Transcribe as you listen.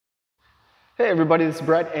Hey everybody, this is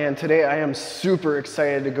Brett, and today I am super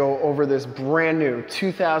excited to go over this brand new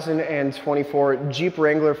 2024 Jeep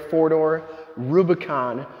Wrangler 4-door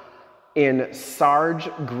Rubicon in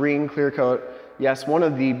Sarge green clear coat. Yes, one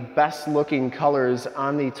of the best looking colors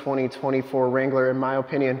on the 2024 Wrangler in my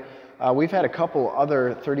opinion. We've had a couple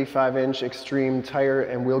other 35-inch Xtreme tire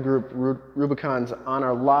and wheel group Rubicons on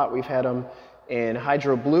our lot. We've had them in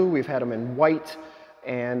hydro blue, we've had them in white,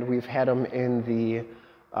 and we've had them in the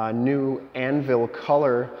new anvil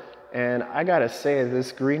color, and I gotta say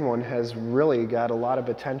this green one has really got a lot of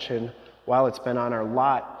attention while it's been on our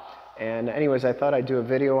lot. And anyways, I thought I'd do a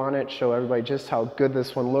video on it, show everybody just how good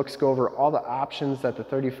this one looks, go over all the options that the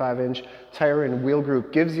 35-inch tire and wheel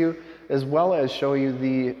group gives you, as well as show you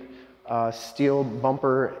the steel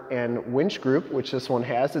bumper and winch group, which this one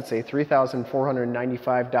has. It's a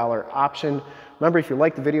 $3,495 option. Remember, if you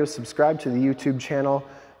like the video, subscribe to the YouTube channel.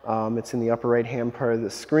 It's in the upper right hand part of the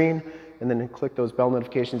screen, and then click those bell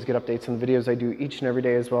notifications to get updates on the videos I do each and every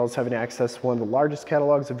day, as well as having access to one of the largest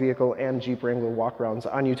catalogs of vehicle and Jeep Wrangler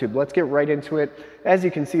walkarounds on YouTube. Let's get right into it. As you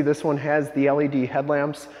can see, this one has the LED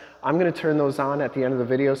headlamps. I'm going to turn those on at the end of the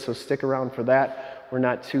video, so stick around for that. We're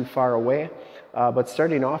not too far away. But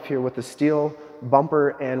starting off here with the steel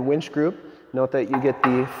bumper and winch group, note that you get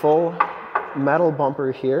the full metal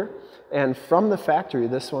bumper here, and from the factory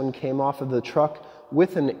this one came off of the truck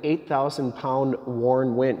with an 8,000-pound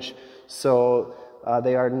Warn winch. So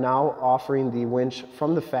they are now offering the winch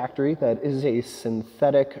from the factory. That is a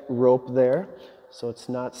synthetic rope there, so it's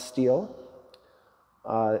not steel.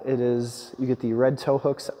 You get the red tow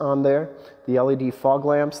hooks on there, the LED fog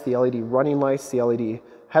lamps, the LED running lights, the LED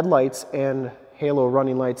headlights, and halo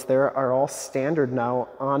running lights there are all standard now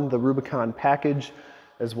on the Rubicon package,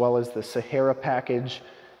 as well as the Sahara package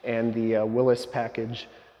and the Willis package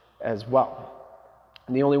as well.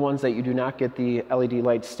 The only ones that you do not get the LED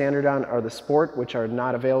lights standard on are the Sport, which are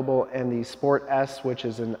not available, and the Sport S, which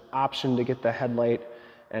is an option to get the headlight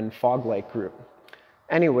and fog light group.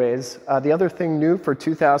 Anyways, the other thing new for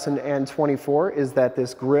 2024 is that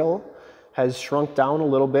this grille has shrunk down a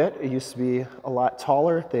little bit. It used to be a lot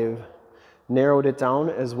taller. They've narrowed it down,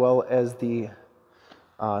 as well as the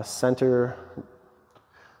center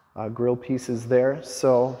grille pieces there.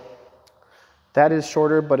 So that is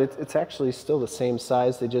shorter, but it's actually still the same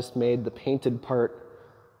size. They just made the painted part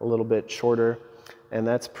a little bit shorter, and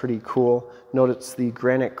that's pretty cool. Notice the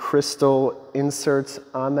granite crystal inserts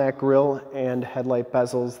on that grille and headlight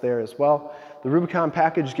bezels there as well. The Rubicon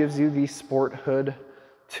package gives you the sport hood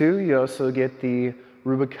too. You also get the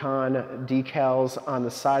Rubicon decals on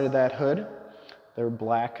the side of that hood. They're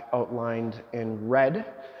black outlined in red.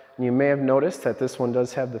 And you may have noticed that this one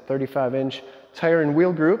does have the 35-inch tire and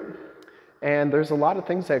wheel group. And there's a lot of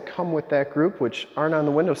things that come with that group which aren't on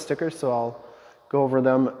the window sticker, so I'll go over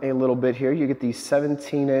them a little bit here. You get these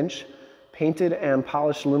 17-inch painted and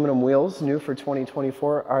polished aluminum wheels. New for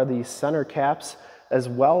 2024 are the center caps, as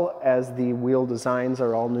well as the wheel designs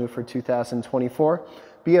are all new for 2024.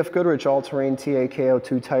 BF Goodrich all-terrain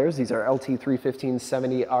TAKO2 tires. These are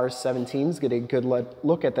LT315/70 R17s. Get a good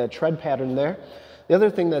look at that tread pattern there. The other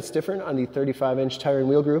thing that's different on the 35-inch tire and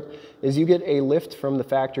wheel group is you get a lift from the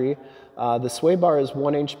factory. The sway bar is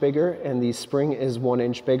 1 inch bigger and the spring is 1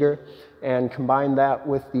 inch bigger, and combine that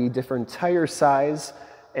with the different tire size,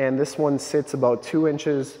 and this one sits about 2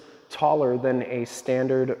 inches taller than a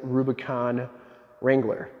standard Rubicon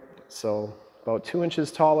Wrangler. So about 2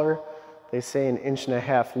 inches taller. They say 1.5 inch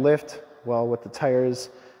lift. Well, with the tires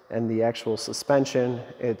and the actual suspension,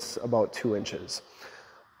 it's about 2 inches.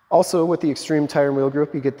 Also, with the Xtreme tire and wheel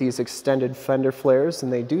group, you get these extended fender flares,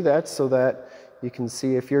 and they do that so that you can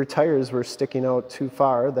see if your tires were sticking out too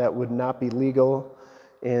far. That would not be legal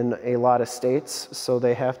in a lot of states, so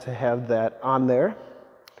they have to have that on there.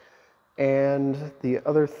 And the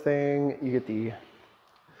other thing, you get the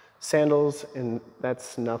sandals, and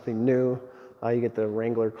that's nothing new. You get the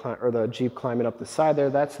Wrangler or the Jeep climbing up the side there.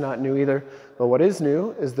 That's not new either. But what is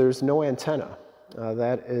new is there's no antenna.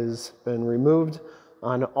 That has been removed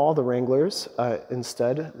on all the Wranglers.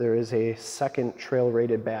 Instead, there is a second trail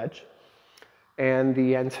rated badge. And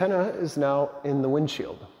the antenna is now in the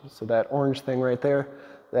windshield. So that orange thing right there,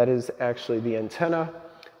 that is actually the antenna.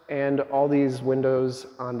 And all these windows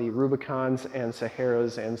on the Rubicons and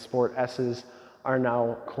Saharas and Sport S's are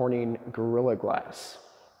now Corning Gorilla Glass.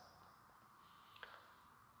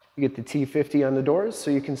 You get the T50 on the doors, so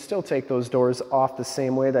you can still take those doors off the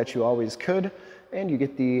same way that you always could. And you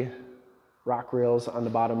get the rock rails on the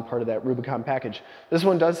bottom part of that Rubicon package. This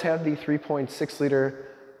one does have the 3.6 liter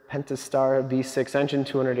Pentastar V6 engine,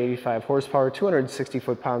 285 horsepower, 260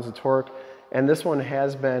 foot-pounds of torque, and this one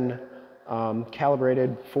has been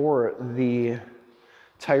calibrated for the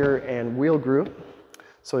tire and wheel group.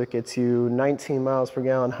 So it gets you 19 miles per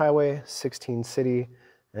gallon highway, 16 city,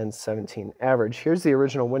 and 17 average. Here's the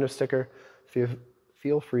original window sticker.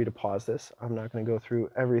 Feel free to pause this. I'm not going to go through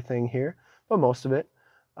everything here, but most of it.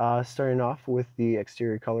 Starting off with the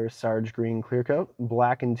exterior color, Sarge green clear coat,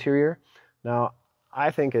 black interior. Now,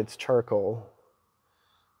 I think it's charcoal.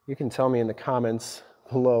 You can tell me in the comments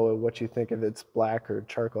below what you think, if it's black or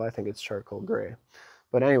charcoal. I think it's charcoal gray.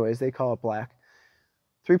 But anyways, they call it black.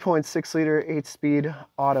 3.6 liter, 8-speed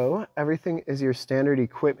auto. Everything is your standard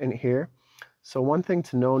equipment here. So one thing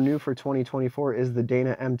to know new for 2024 is the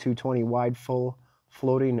Dana M220 wide full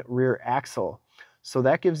floating rear axle. So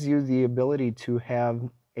that gives you the ability to have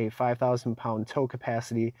a 5,000 pound tow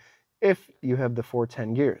capacity if you have the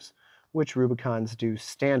 410 gears, which Rubicons do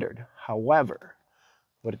standard. However,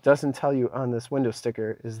 what it doesn't tell you on this window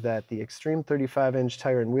sticker is that the Xtreme 35-inch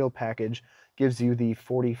tire and wheel package gives you the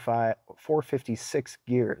 456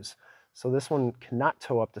 gears. So this one cannot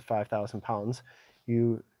tow up to 5,000 pounds.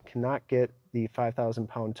 You cannot get the 5,000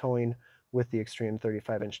 pound towing with the Xtreme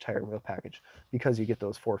 35-inch tire and wheel package because you get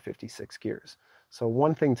those 456 gears. So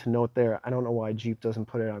one thing to note there, I don't know why Jeep doesn't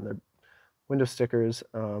put it on their window stickers.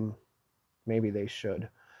 Maybe they should,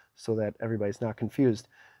 so that everybody's not confused.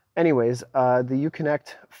 Anyways, the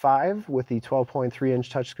Uconnect 5 with the 12.3-inch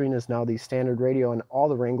touchscreen is now the standard radio on all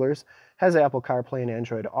the Wranglers. Has Apple CarPlay and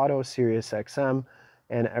Android Auto, Sirius XM,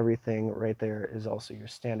 and everything right there is also your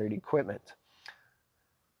standard equipment.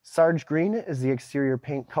 Sarge green is the exterior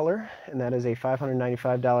paint color, and that is a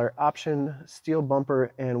 $595 option. Steel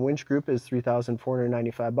bumper and winch group is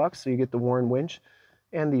 $3,495, so you get the worn winch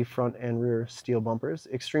and the front and rear steel bumpers.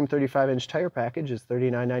 Xtreme 35-inch tire package is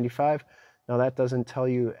 $39.95. Now that doesn't tell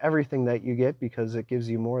you everything that you get because it gives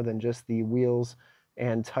you more than just the wheels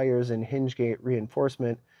and tires and hinge gate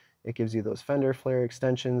reinforcement. It gives you those fender flare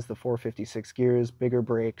extensions, the 456 gears, bigger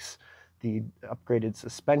brakes, the upgraded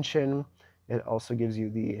suspension. It also gives you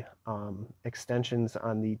the extensions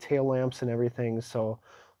on the tail lamps and everything. So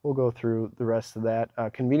we'll go through the rest of that.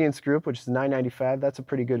 Convenience group, which is $9.95. That's a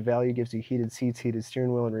pretty good value. Gives you heated seats, heated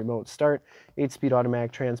steering wheel, and remote start. 8-speed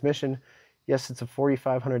automatic transmission. Yes, it's a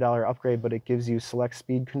 $4,500 upgrade, but it gives you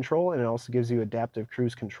Selec-Speed control, and it also gives you adaptive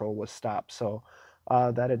cruise control with stop. So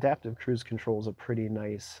that adaptive cruise control is a pretty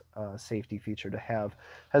nice safety feature to have.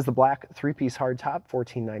 Has the black 3-piece hardtop,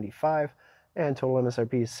 $14.95, and total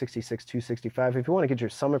MSRP is $66,265. If you want to get your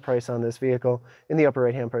summit price on this vehicle, in the upper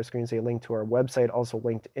right-hand part screen is a link to our website. Also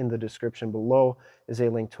linked in the description below is a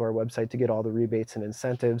link to our website to get all the rebates and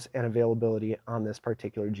incentives and availability on this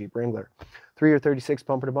particular Jeep Wrangler. 3-year 36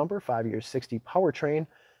 bumper to bumper, 5-year 60 powertrain,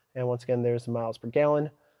 and once again there's the miles per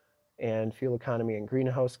gallon and fuel economy and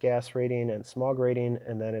greenhouse gas rating and smog rating,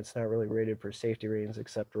 and then it's not really rated for safety ratings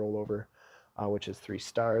except rollover, which is 3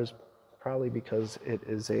 stars, probably because it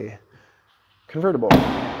is a convertible.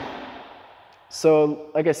 So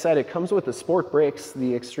like I said, it comes with the sport brakes,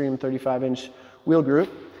 the Xtreme 35-inch wheel group,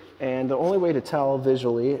 and the only way to tell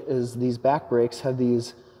visually is these back brakes have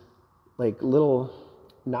these like little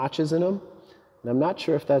notches in them, and I'm not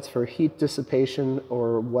sure if that's for heat dissipation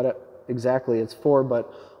or what exactly it's for, but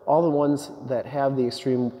all the ones that have the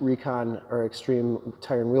Xtreme Recon or Xtreme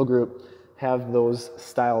tire and wheel group have those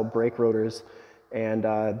style brake rotors, and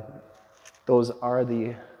those are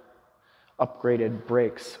the upgraded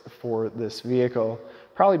brakes for this vehicle,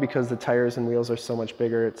 probably because the tires and wheels are so much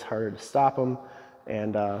bigger, it's harder to stop them,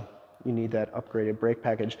 and you need that upgraded brake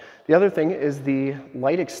package. The other thing is the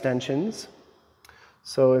light extensions.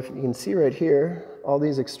 So if you can see right here, all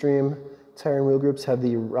these Xtreme tire and wheel groups have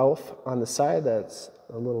the Ralph on the side. That's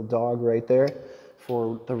a little dog right there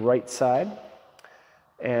for the right side,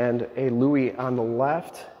 and a Louis on the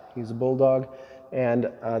left. He's a bulldog, and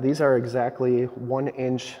these are exactly 1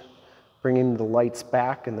 inch, bringing the lights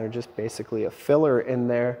back, and they're just basically a filler in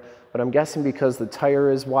there. But I'm guessing because the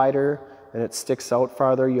tire is wider and it sticks out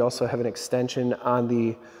farther, you also have an extension on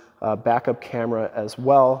the backup camera as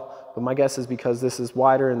well. But my guess is because this is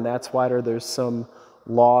wider and that's wider, there's some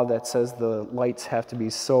law that says the lights have to be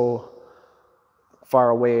so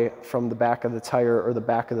far away from the back of the tire or the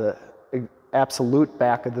back of the absolute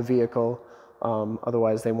back of the vehicle,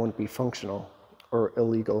 otherwise they won't be functional or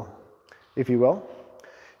illegal, if you will.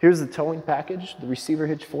 Here's the towing package, the receiver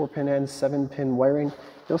hitch, 4-pin and 7-pin wiring.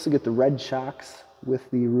 You also get the red shocks with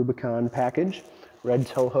the Rubicon package, red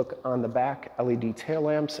tow hook on the back, LED tail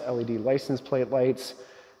lamps, LED license plate lights,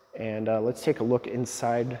 and let's take a look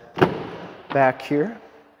inside back here.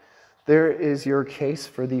 There is your case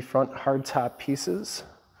for the front hardtop pieces,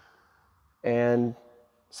 and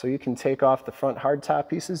So you can take off the front hardtop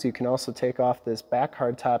pieces. You can also take off this back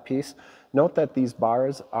hardtop piece. Note that these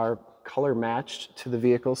bars are color matched to the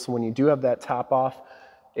vehicle, so when you do have that top off,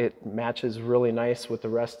 it matches really nice with the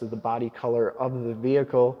rest of the body color of the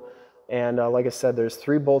vehicle. And like I said, there's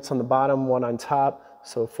 3 bolts on the bottom, 1 on top,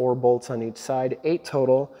 so 4 bolts on each side, 8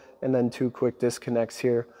 total, and then 2 quick disconnects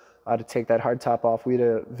here to take that hardtop off. We did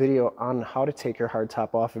a video on how to take your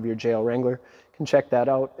hardtop off of your JL Wrangler. You can check that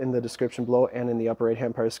out in the description below and in the upper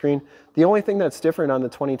right-hand part of the screen. The only thing that's different on the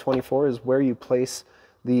 2024 is where you place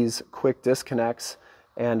these quick disconnects,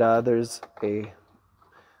 and there's a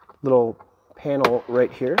little panel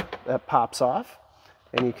right here that pops off,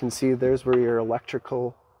 and you can see there's where your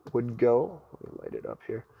electrical would go. Let me light it up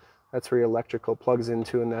here. That's where your electrical plugs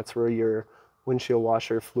into, and that's where your windshield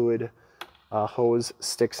washer fluid hose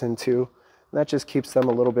sticks into. And that just keeps them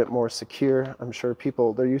a little bit more secure. I'm sure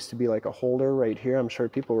people, there used to be like a holder right here. I'm sure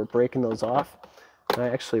people were breaking those off. And I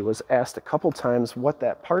actually was asked a couple times what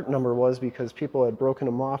that part number was because people had broken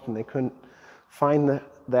them off and they couldn't find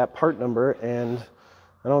that part number, and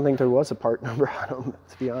I don't think there was a part number on them,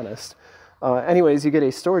 to be honest. Anyways, you get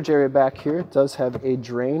a storage area back here. It does have a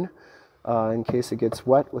drain in case it gets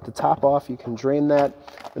wet. With the top off, you can drain that.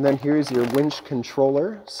 And then here's your winch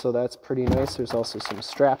controller, so that's pretty nice. There's also some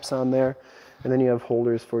straps on there. And then you have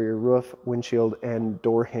holders for your roof, windshield, and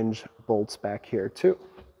door hinge bolts back here too.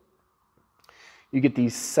 You get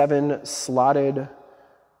these 7 slotted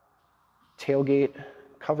tailgate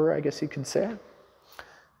cover, I guess you could say.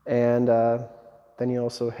 And then you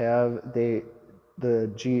also have the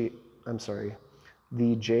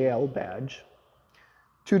JL badge,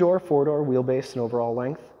 2-door, 4-door wheelbase and overall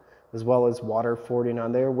length, as well as water fording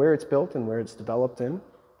on there, where it's built and where it's developed in.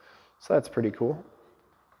 So that's pretty cool.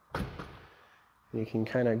 You can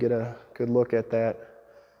kind of get a good look at that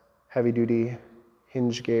heavy-duty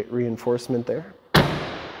hinge gate reinforcement there.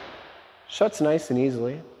 Shuts nice and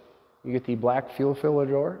easily. You get the black fuel filler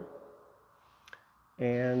door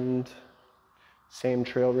and same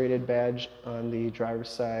trail rated badge on the driver's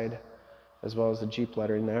side, as well as the Jeep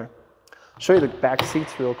lettering there. I'll show you the back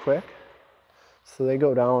seats real quick. So they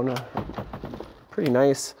go down pretty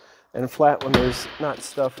nice and flat when there's not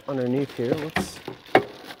stuff underneath here.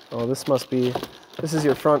 This is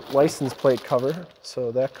your front license plate cover,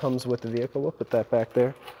 so that comes with the vehicle. We'll put that back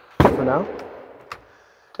there for now.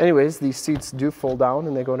 Anyways, these seats do fold down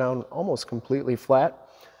and they go down almost completely flat.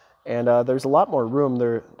 And there's a lot more room.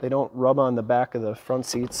 They don't rub on the back of the front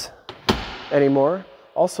seats anymore.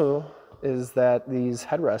 Also is that these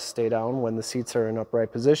headrests stay down when the seats are in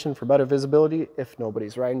upright position for better visibility, if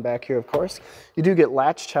nobody's riding back here, of course. You do get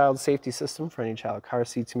Latch child safety system for any child car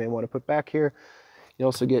seats you may want to put back here. You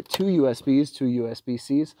also get 2 USBs, 2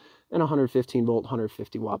 USB-Cs, and a 115 volt,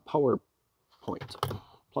 150 watt power point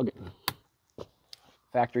plug-in.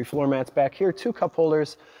 Factory floor mats back here, 2 cup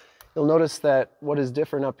holders. You'll notice that what is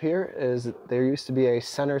different up here is there used to be a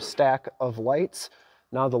center stack of lights.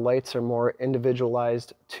 Now the lights are more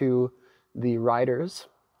individualized to the riders,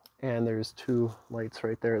 and there's 2 lights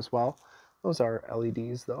right there as well. Those are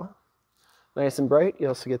LEDs though. Nice and bright. You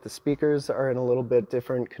also get the speakers are in a little bit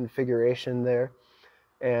different configuration there.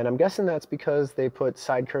 And I'm guessing that's because they put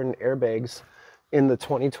side curtain airbags in the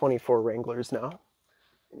 2024 Wranglers now.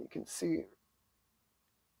 And you can see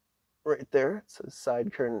right there, it says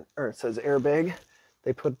side curtain, or it says airbag.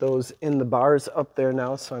 They put those in the bars up there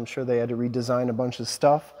now, so I'm sure they had to redesign a bunch of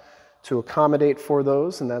stuff to accommodate for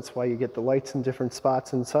those, and that's why you get the lights in different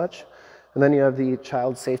spots and such. And then you have the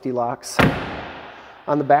child safety locks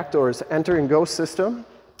on the back doors. Enter and go system.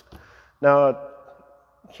 Now,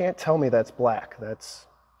 you can't tell me that's black. That's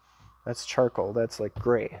charcoal. That's like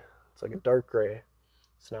gray. It's like a dark gray.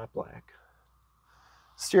 It's not black.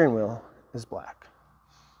 Steering wheel is black.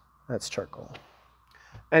 That's charcoal.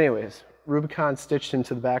 Anyways, Rubicon stitched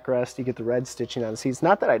into the backrest. You get the red stitching on the seats.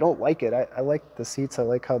 Not that I don't like it. I like the seats. I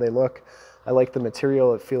like how they look. I like the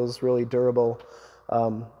material. It feels really durable.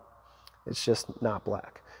 It's just not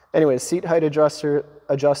black. Anyways, seat height adjuster.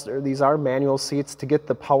 These are manual seats. To get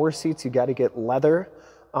the power seats, you got to get leather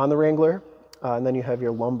on the Wrangler. And then you have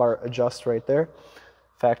your lumbar adjust right there.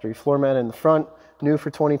 Factory floor mat in the front. New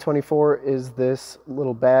for 2024 is this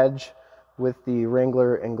little badge with the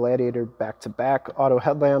Wrangler and Gladiator back-to-back auto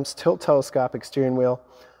headlamps, tilt telescopic steering wheel.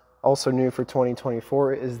 Also new for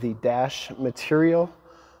 2024 is the dash material.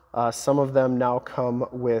 Some of them now come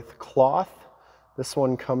with cloth. This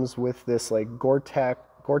one comes with this like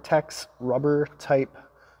Gore-Tex rubber type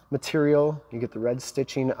material. You get the red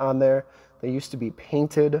stitching on there. They used to be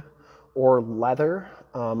painted or leather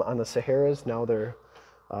on the Saharas. Now they're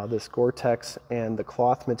this Gore-Tex and the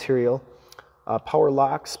cloth material. Power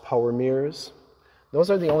locks, power mirrors. those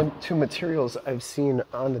are the only two materials I've seen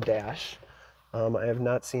on the dash. I have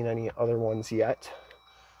not seen any other ones yet.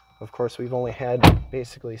 Of course, we've only had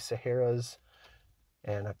basically Saharas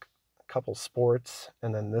and a couple Sports,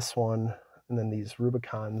 and then this one, and then these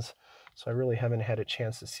Rubicons. So I really haven't had a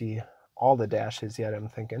chance to see all the dashes yet, I'm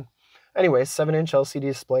thinking. Anyway, 7-inch LCD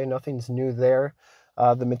display, nothing's new there.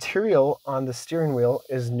 The material on the steering wheel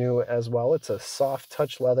is new as well. It's a soft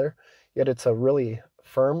touch leather, yet it's a really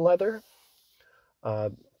firm leather,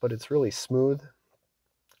 but it's really smooth,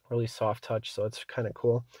 really soft touch, so it's kind of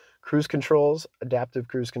cool. Cruise controls, adaptive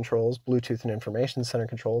cruise controls, Bluetooth and information center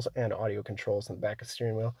controls, and audio controls in the back of the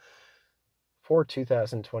steering wheel. For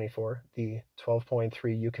 2024, the 12.3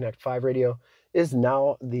 Uconnect 5 radio is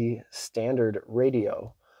now the standard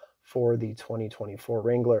radio for the 2024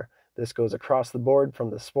 Wrangler. This goes across the board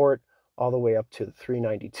from the Sport all the way up to the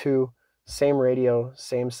 392. Same radio,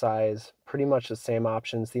 same size, pretty much the same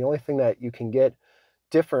options. The only thing that you can get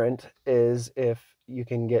different is if you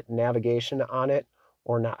can get navigation on it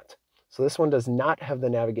or not. So this one does not have the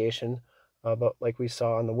navigation, but like we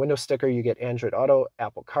saw on the window sticker, you get Android Auto,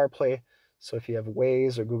 Apple CarPlay. So if you have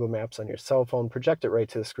Waze or Google Maps on your cell phone, project it right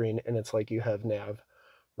to the screen, and it's like you have nav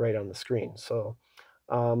right on the screen. So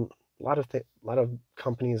a lot of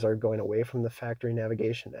companies are going away from the factory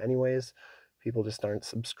navigation anyways. People just aren't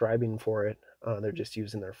subscribing for it. They're just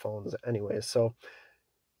using their phones anyways. So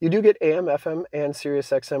you do get AM, FM, and Sirius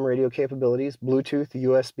XM radio capabilities, Bluetooth,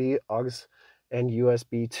 USB, AUX, and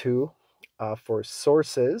USB 2 for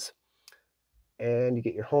sources. And you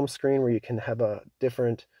get your home screen where you can have a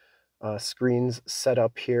different screens set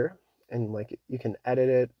up here, and like you can edit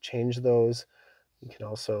it, change those. You can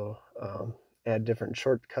also add different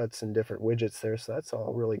shortcuts and different widgets there, so that's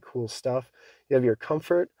all really cool stuff. You have your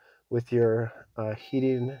comfort with your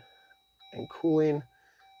heating and cooling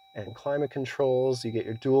and climate controls. You get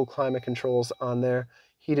your dual climate controls on there,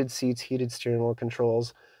 heated seats, heated steering wheel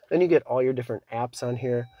controls. Then you get all your different apps on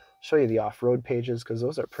here. I'll show you the off-road pages because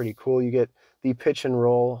those are pretty cool. You get the pitch and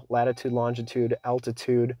roll, latitude, longitude,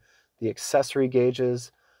 altitude, the accessory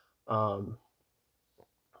gauges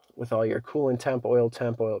with all your coolant temp, oil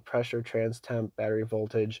pressure, trans temp, battery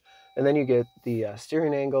voltage. And then you get the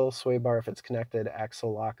steering angle, sway bar if it's connected,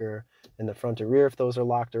 axle locker in the front and rear if those are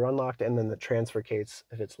locked or unlocked, and then the transfer case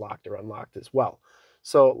if it's locked or unlocked as well.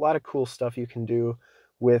 So a lot of cool stuff you can do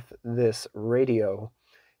with this radio.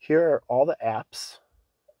 Here are all the apps.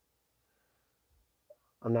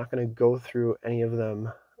 I'm not going to go through any of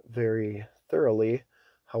them very thoroughly.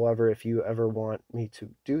 However, if you ever want me to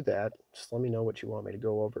do that, just let me know what you want me to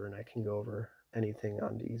go over, and I can go over anything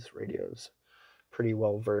on these radios. Pretty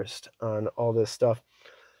well versed on all this stuff.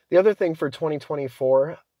 The other thing for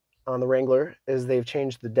 2024 on the Wrangler is they've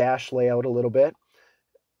changed the dash layout a little bit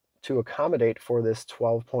to accommodate for this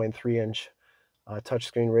 12.3-inch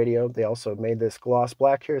touchscreen radio. They also made this gloss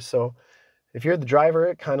black here, so if you're the driver,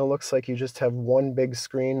 it kind of looks like you just have one big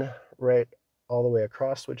screen right all the way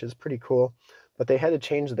across, which is pretty cool. But they had to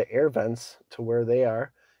change the air vents to where they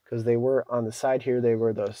are because they were on the side here. They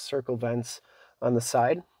were the circle vents on the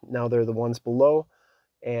side. Now they're the ones below,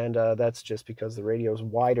 and that's just because the radio is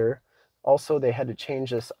wider. Also, they had to change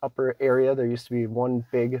this upper area. There used to be one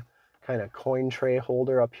big kind of coin tray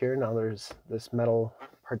holder up here. Now there's this metal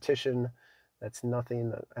partition. That's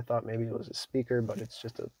nothing. I thought maybe it was a speaker, but it's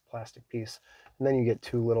just a plastic piece. And then you get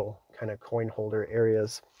two little kind of coin holder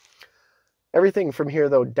areas. Everything from here,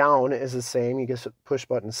 though, down is the same. You get push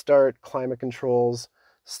button start, climate controls,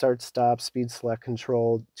 start stop, speed select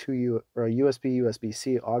control, USB,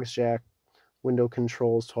 USB-C, aux jack, window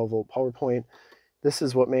controls, 12-volt power point. This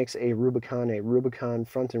is what makes a Rubicon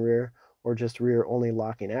front and rear, or just rear only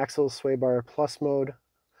locking axles, sway bar plus mode,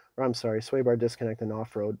 or I'm sorry, sway bar disconnect and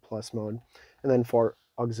off-road plus mode, and then 4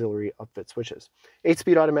 auxiliary upfit switches.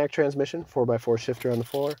 8-speed automatic transmission, 4x4 shifter on the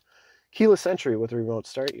floor, keyless entry with a remote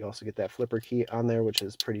start. You also get that flipper key on there, which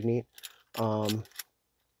is pretty neat.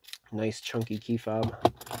 Nice chunky key fob.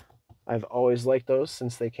 I've always liked those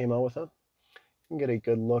since they came out with them. You can get a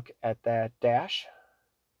good look at that dash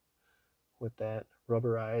with that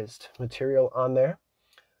rubberized material on there.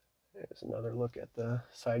 There's another look at the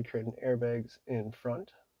side curtain airbags in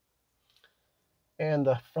front. And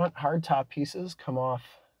the front hardtop pieces come off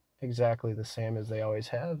exactly the same as they always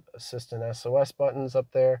have. Assist and SOS buttons up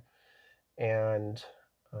there. And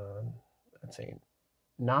that's a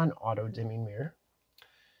non-auto dimming mirror.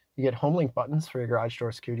 You get Homelink buttons for your garage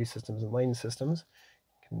door security systems and lane systems.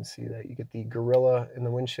 You can see that you get the Gorilla in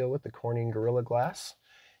the windshield with the Corning Gorilla Glass.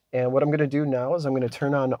 And what I'm going to do now is I'm going to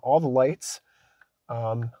turn on all the lights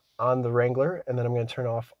on the Wrangler, and then I'm going to turn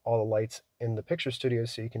off all the lights in the picture studio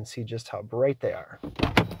so you can see just how bright they are.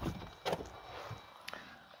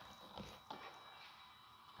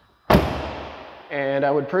 And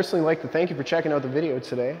I would personally like to thank you for checking out the video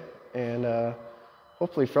today. And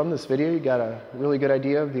hopefully from this video you got a really good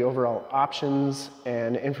idea of the overall options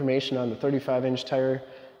and information on the 35-inch tire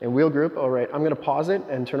and wheel group. All right, I'm going to pause it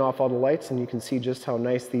and turn off all the lights, and you can see just how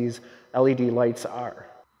nice these LED lights are.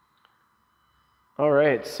 All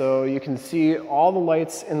right, so you can see all the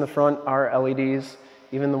lights in the front are LEDs.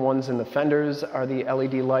 Even the ones in the fenders are the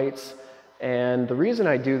LED lights. And the reason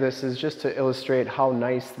I do this is just to illustrate how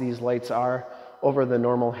nice these lights are over the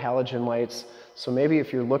normal halogen lights. So maybe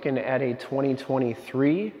if you're looking at a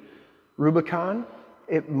 2023 Rubicon,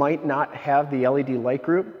 it might not have the LED light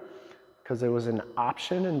group because it was an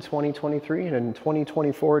option in 2023, and in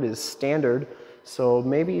 2024 it is standard. So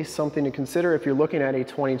maybe something to consider if you're looking at a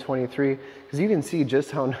 2023, because you can see just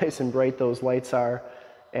how nice and bright those lights are.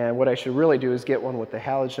 And what I should really do is get one with the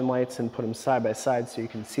halogen lights and put them side by side so you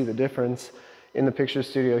can see the difference in the picture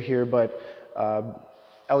studio here. But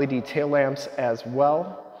LED tail lamps as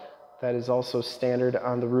well. That is also standard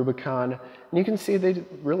on the Rubicon. And you can see they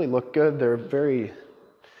really look good. They're very, you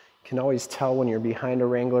can always tell when you're behind a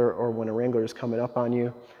Wrangler or when a Wrangler is coming up on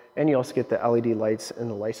you. And you also get the LED lights and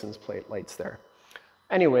the license plate lights there.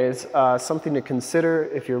 Anyways, something to consider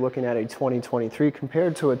if you're looking at a 2023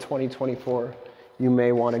 compared to a 2024. You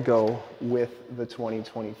may want to go with the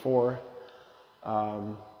 2024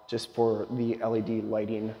 just for the LED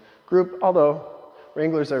lighting group, although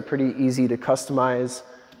Wranglers are pretty easy to customize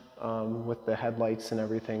with the headlights and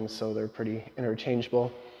everything, so they're pretty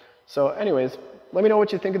interchangeable. So anyways, let me know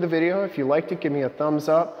what you think of the video. If you liked it, give me a thumbs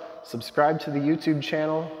up. Subscribe to the YouTube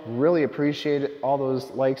channel. Really appreciate it, all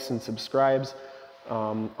those likes and subscribes,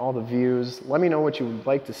 all the views. Let me know what you would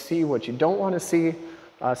like to see, what you don't want to see,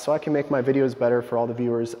 so I can make my videos better for all the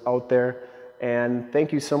viewers out there. And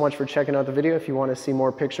thank you so much for checking out the video. If you want to see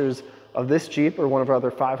more pictures of this Jeep or one of our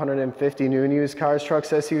other 550 new and used cars, trucks,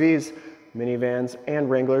 SUVs, minivans, and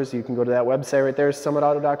Wranglers, you can go to that website right there,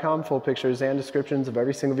 summitauto.com. Full pictures and descriptions of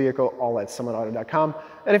every single vehicle, all at summitauto.com.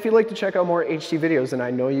 And if you'd like to check out more HD videos, and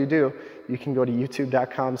I know you do, you can go to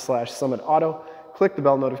youtube.com/summitauto. Click the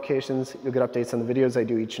bell notifications. You'll get updates on the videos I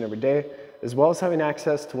do each and every day, as well as having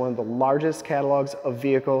access to one of the largest catalogs of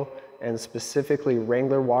vehicle and specifically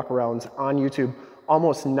Wrangler walkarounds on YouTube.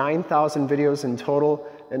 Almost 9,000 videos in total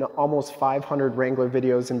and almost 500 Wrangler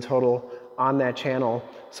videos in total on that channel.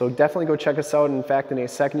 So definitely go check us out. In fact, in a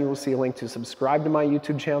second you will see a link to subscribe to my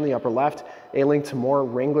YouTube channel in the upper left, a link to more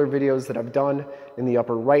Wrangler videos that I've done in the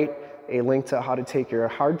upper right, a link to how to take your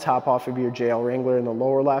hard top off of your JL Wrangler in the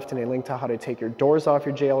lower left, and a link to how to take your doors off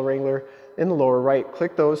your JL Wrangler in the lower right.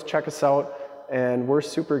 Click those, check us out, and we're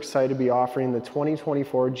super excited to be offering the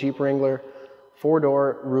 2024 Jeep Wrangler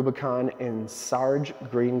 4-door Rubicon in Sarge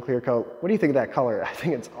green clear coat. What do you think of that color? I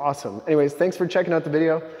think it's awesome. Anyways, thanks for checking out the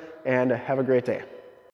video, and have a great day.